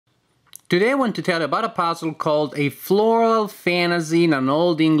Today I want to tell you about a puzzle called A Floral Fantasy in an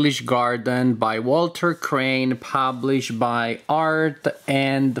Old English Garden by Walter Crane, published by Art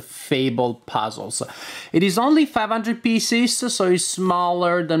and Fable Puzzles. It is only 500 pieces, so it's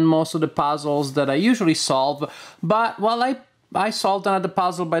smaller than most of the puzzles that I usually solve, but while I solved another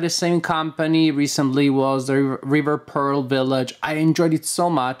puzzle by the same company recently, was the River Pearl Village. I enjoyed it so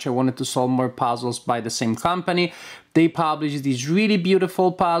much, I wanted to solve more puzzles by the same company. They publish these really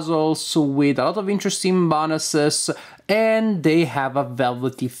beautiful puzzles with a lot of interesting bonuses, and they have a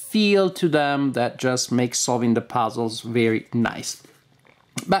velvety feel to them that just makes solving the puzzles very nice.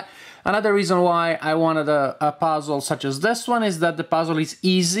 But another reason why I wanted a puzzle such as this one is that the puzzle is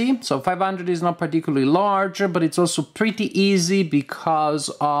easy. So 500 is not particularly large, but it's also pretty easy because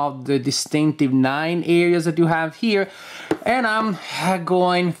of the distinctive 9 areas that you have here. And I'm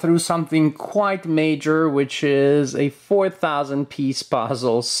going through something quite major, which is a 4,000 piece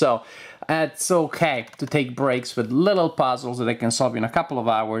puzzle. So it's okay to take breaks with little puzzles that I can solve in a couple of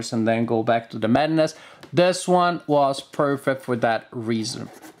hours and then go back to the madness. This one was perfect for that reason.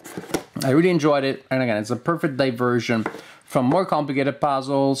 I really enjoyed it, and again, it's a perfect diversion from more complicated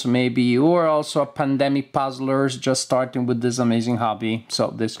puzzles. Maybe you are also a pandemic puzzlers just starting with this amazing hobby, so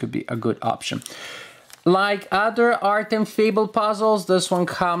this could be a good option. Like other Art and Fable puzzles, this one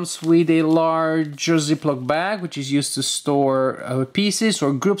comes with a large Ziploc bag, which is used to store pieces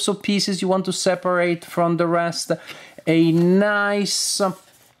or groups of pieces you want to separate from the rest. A nice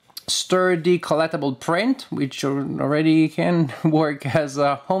sturdy collectible print, which already can work as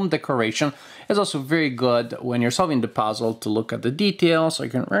a home decoration. It's also very good when you're solving the puzzle to look at the details, so you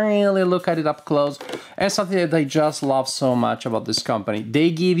can really look at it up close. And something that I just love so much about this company,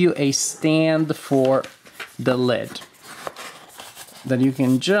 they give you a stand for the lid that you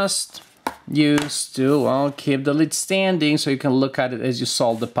can just use to, well, keep the lid standing so you can look at it as you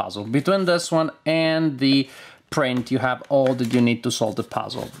solve the puzzle. Between this one and the print, you have all that you need to solve the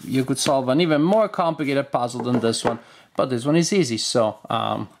puzzle. You could solve an even more complicated puzzle than this one, but this one is easy, so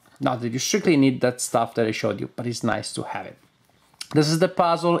not that you strictly need that stuff that I showed you, but it's nice to have it. This is the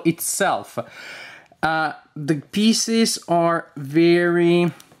puzzle itself. The pieces are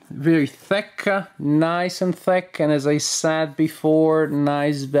very thick, nice and thick, and as I said before,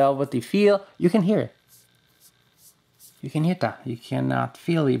 nice velvety feel. You can hear it. You can hear that. You cannot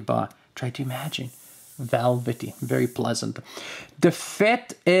feel it, but try to imagine. Velvety, very pleasant. The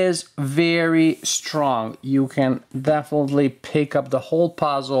fit is very strong. You can definitely pick up the whole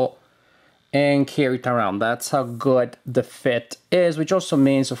puzzle and carry it around. That's how good the fit is, which also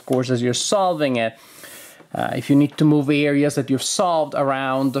means, of course, as you're solving it, if you need to move areas that you've solved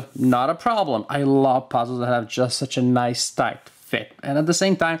around, not a problem. I love puzzles that have just such a nice tight fit. And at the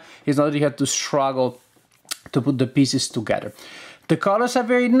same time, it's not that you have to struggle to put the pieces together. The colors are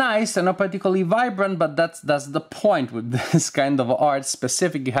very nice and not particularly vibrant, but that's the point with this kind of art.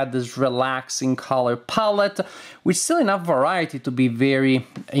 Specific, you had this relaxing color palette, with still enough variety to be very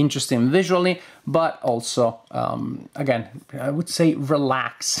interesting visually, but also, again, I would say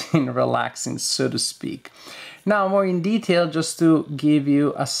relaxing, so to speak. Now, more in detail, just to give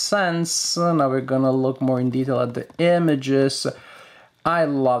you a sense, now we're gonna look more in detail at the images. I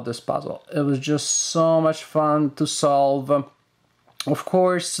love this puzzle. It was just so much fun to solve. Of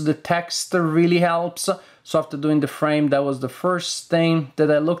course, the text really helps. So after doing the frame, that was the first thing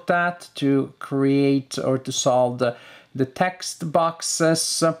that I looked at to create or to solve the text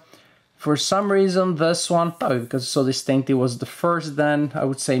boxes. For some reason, this one, probably because it's so distinct, it was the first then, I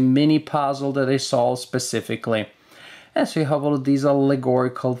would say, mini puzzle that I solved specifically. And so you have all of these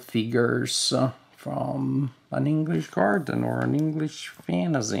allegorical figures from an English garden or an English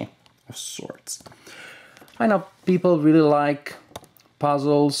fantasy of sorts. I know people really like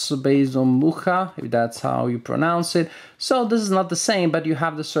puzzles based on mucha, if that's how you pronounce it. So this is not the same, but you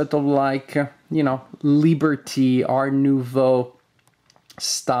have the sort of like, you know, Liberty, Art Nouveau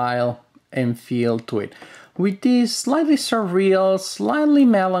style and feel to it. With these slightly surreal, slightly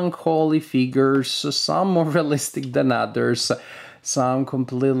melancholy figures, some more realistic than others, some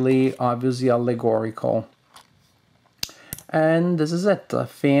completely obviously allegorical. And this is it, a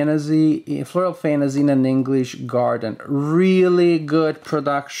fantasy, floral fantasy in an English garden. Really good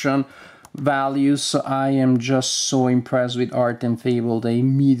production values. I am just so impressed with Art and Fable. They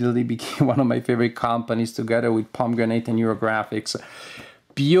immediately became one of my favorite companies together with Pomegranate and Eurographics.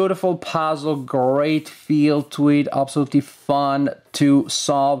 Beautiful puzzle, great feel to it, absolutely fun to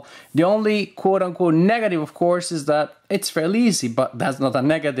solve. The only quote-unquote negative, of course, is that it's fairly easy, but that's not a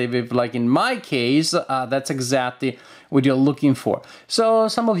negative if, like in my case, that's exactly what you're looking for. So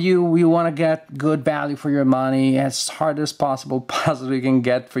some of you want to get good value for your money, as hard as possible puzzle you can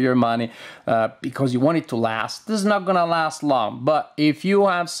get for your money, because you want it to last. This is not gonna last long, but if you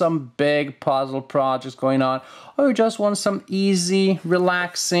have some big puzzle projects going on, or you just want some easy,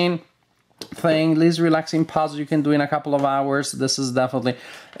 relaxing thing, this relaxing puzzle you can do in a couple of hours, this is definitely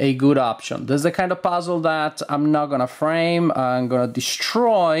a good option. This is the kind of puzzle that I'm not gonna frame, I'm gonna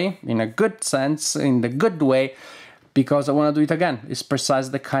destroy in a good sense, in the good way, because I want to do it again. It's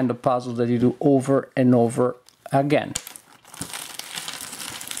precisely the kind of puzzle that you do over and over again.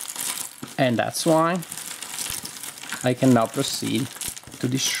 And that's why I can now proceed to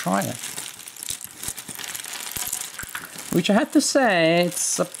destroy it. Which I have to say,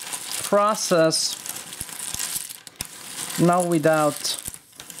 it's a process not without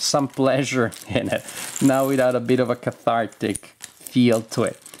some pleasure in it, not without a bit of a cathartic feel to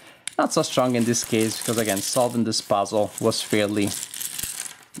it. Not so strong in this case, because again, solving this puzzle was fairly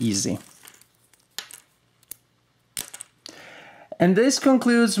easy. And this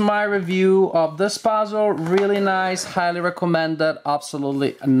concludes my review of this puzzle. Really nice, highly recommended,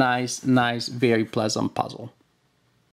 absolutely a nice, very pleasant puzzle.